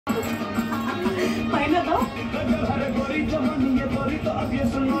पहिला तो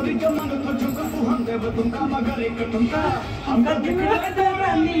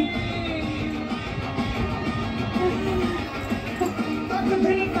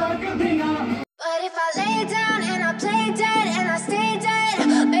But if I lay down and I play dead and I stay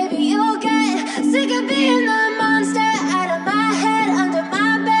dead, maybe you'll get sick of being the monster out of my head, under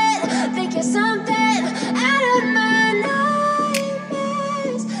my bed. Think you're something out of my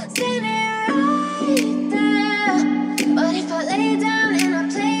nightmares, standing right there. But if I lay down and I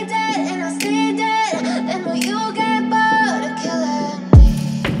play dead and I stay dead, then will you get bored of killing me?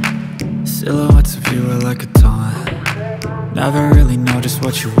 Silhouettes of you are like a taunt. Never really know just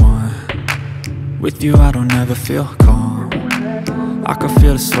what you want. With you I don't ever feel calm. I can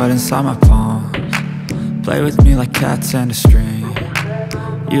feel the sweat inside my palms. Play with me like cats and a string.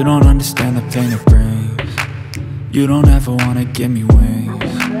 You don't understand the pain it brings. You don't ever wanna give me wings.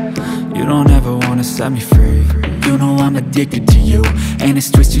 You don't ever wanna set me free. You know I'm addicted to you, and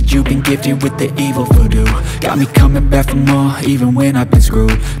it's twisted, you've been gifted with the evil voodoo. Got me coming back for more, even when I've been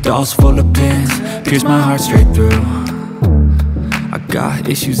screwed. Dolls full of pins, pierce my heart straight through. I got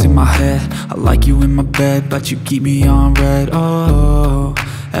issues in my head, I like you in my bed, but you keep me on red. Oh,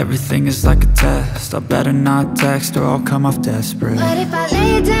 everything is like a test, I better not text or I'll come off desperate. But if I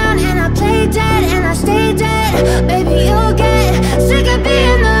lay down and I play dead